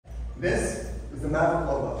This is the Maverick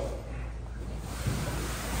Lobo.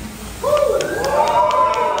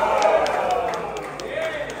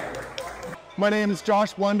 My name is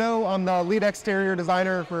Josh Blundo. I'm the lead exterior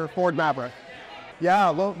designer for Ford Maverick. Yeah,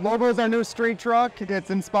 Lobo is our new street truck. It's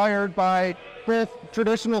inspired by both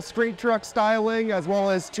traditional street truck styling as well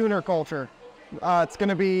as tuner culture. It's going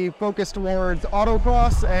to be focused towards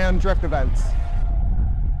autocross and drift events.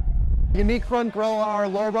 Unique front grille on our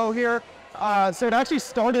Lobo here. So it actually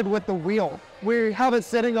started with the wheel. We have it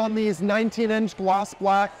sitting on these 19-inch gloss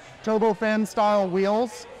black turbofan style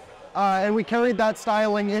wheels. And we carried that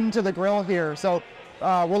styling into the grille here. So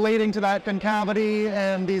relating to that concavity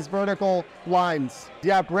and these vertical lines.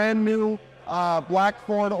 Yeah, brand new black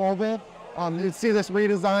Ford oval. You see this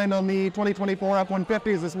redesign on the 2024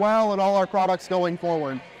 F-150s as well, and all our products going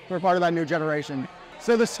forward. We're part of that new generation.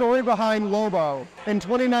 So the story behind Lobo. In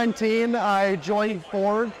 2019, I joined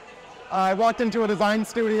Ford. I walked into a design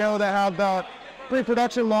studio that had the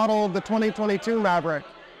pre-production model of the 2022 Maverick.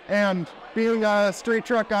 And being a street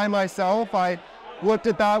truck guy myself, I looked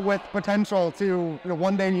at that with potential to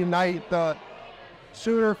one day unite the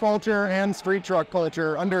shooter culture and street truck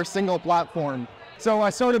culture under a single platform. So I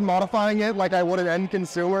started modifying it like I would an end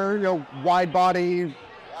consumer, wide body,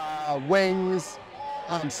 wings,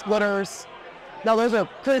 splitters. Now those are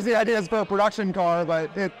crazy ideas for a production car,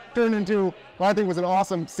 but it turned into what I think was an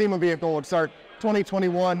awesome SEMA vehicle. It's our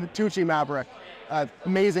 2021 Tucci Maverick.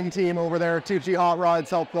 Amazing team over there. Tucci Hot Rods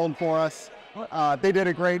helped build for us. They did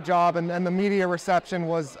a great job, and the media reception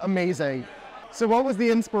was amazing. So what was the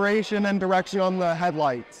inspiration and direction on the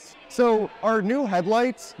headlights? So our new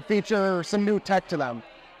headlights feature some new tech to them.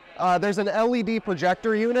 There's an LED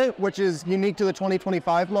projector unit, which is unique to the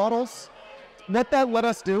 2025 models. What that let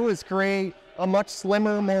us do is create a much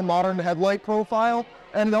slimmer, more modern headlight profile,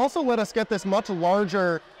 and it also let us get this much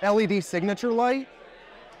larger LED signature light.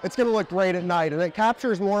 It's going to look great at night, and it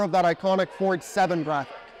captures more of that iconic Ford 7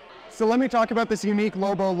 graphic. So let me talk about this unique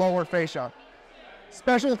Lobo lower fascia.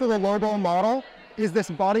 Special to the Lobo model is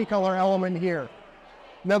this body color element here.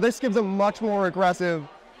 Now this gives a much more aggressive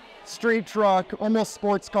street truck, almost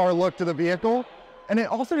sports car look to the vehicle, and it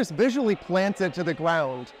also just visually plants it to the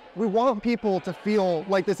ground. We want people to feel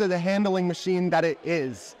like this is a handling machine that it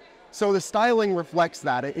is. So the styling reflects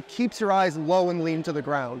that. It keeps your eyes low and lean to the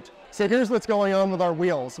ground. So here's what's going on with our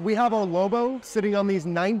wheels. We have our Lobo sitting on these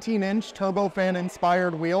 19-inch turbofan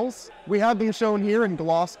inspired wheels. We have them shown here in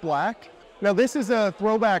gloss black. Now this is a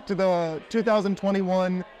throwback to the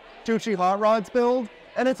 2021 Tucci Hot Rods build,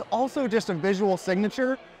 and it's also just a visual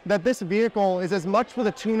signature that this vehicle is as much for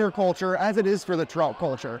the tuner culture as it is for the truck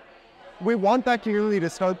culture. We want that community to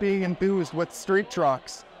start being enthused with street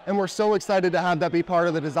trucks, and we're so excited to have that be part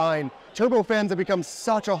of the design. Turbofans have become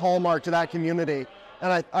such a hallmark to that community.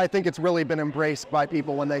 And I think it's really been embraced by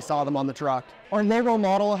people when they saw them on the truck. Our Lobo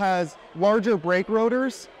model has larger brake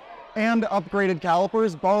rotors and upgraded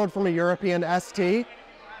calipers borrowed from a European ST.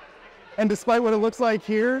 And despite what it looks like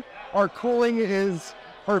here, our cooling is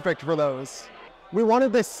perfect for those. We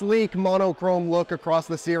wanted this sleek monochrome look across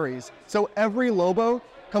the series. So every Lobo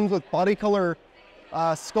comes with body color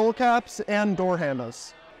skull caps and door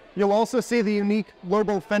handles. You'll also see the unique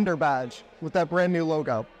Lobo fender badge with that brand new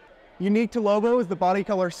logo. Unique to Lobo is the body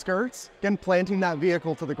color skirts, again planting that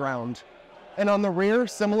vehicle to the ground. And on the rear,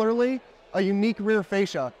 similarly, a unique rear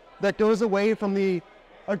fascia that goes away from the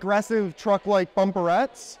aggressive truck-like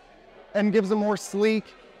bumperettes and gives a more sleek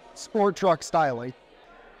sport truck styling.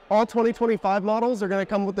 All 2025 models are going to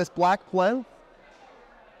come with this black plinth,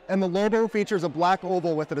 and the Lobo features a black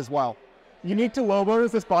oval with it as well. Unique to Lobo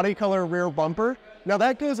is this body color rear bumper. Now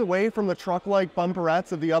that goes away from the truck-like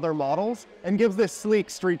bumperettes of the other models and gives this sleek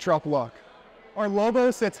street truck look. Our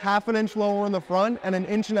Lobo sits 1/2 inch lower in the front and 1.5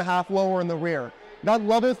 inches lower in the rear. That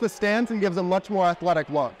levels the stance and gives a much more athletic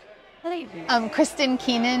look. Kristen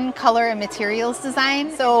Keenan, color and materials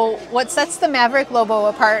design. So what sets the Maverick Lobo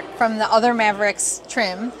apart from the other Mavericks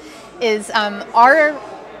trim is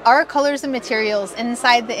our colors and materials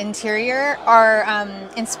inside the interior are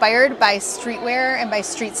inspired by streetwear and by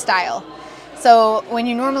street style. So when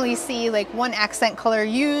you normally see like one accent color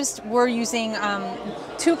used, we're using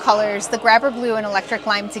 2 colors, the grabber blue and electric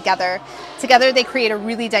lime together. Together they create a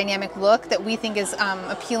really dynamic look that we think is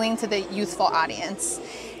appealing to the youthful audience.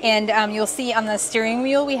 And you'll see on the steering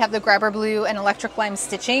wheel we have the grabber blue and electric lime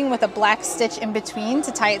stitching with a black stitch in between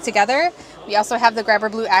to tie it together. We also have the grabber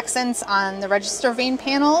blue accents on the register vane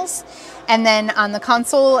panels. And then on the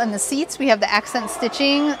console and the seats we have the accent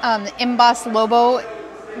stitching, the embossed Lobo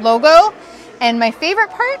logo. And my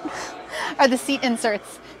favorite part are the seat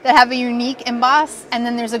inserts. that have a unique emboss, and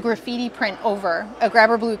then there's a graffiti print over, a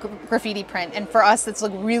grabber blue graffiti print. And for us, that's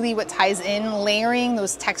like really what ties in, layering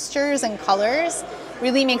those textures and colors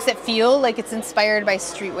really makes it feel like it's inspired by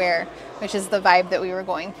streetwear, which is the vibe that we were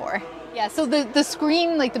going for. Yeah, so the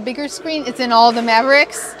screen, like the bigger screen, it's in all the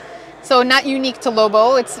Mavericks. So not unique to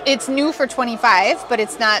Lobo. It's new for 25, but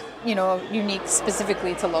it's not, you know, unique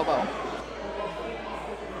specifically to Lobo.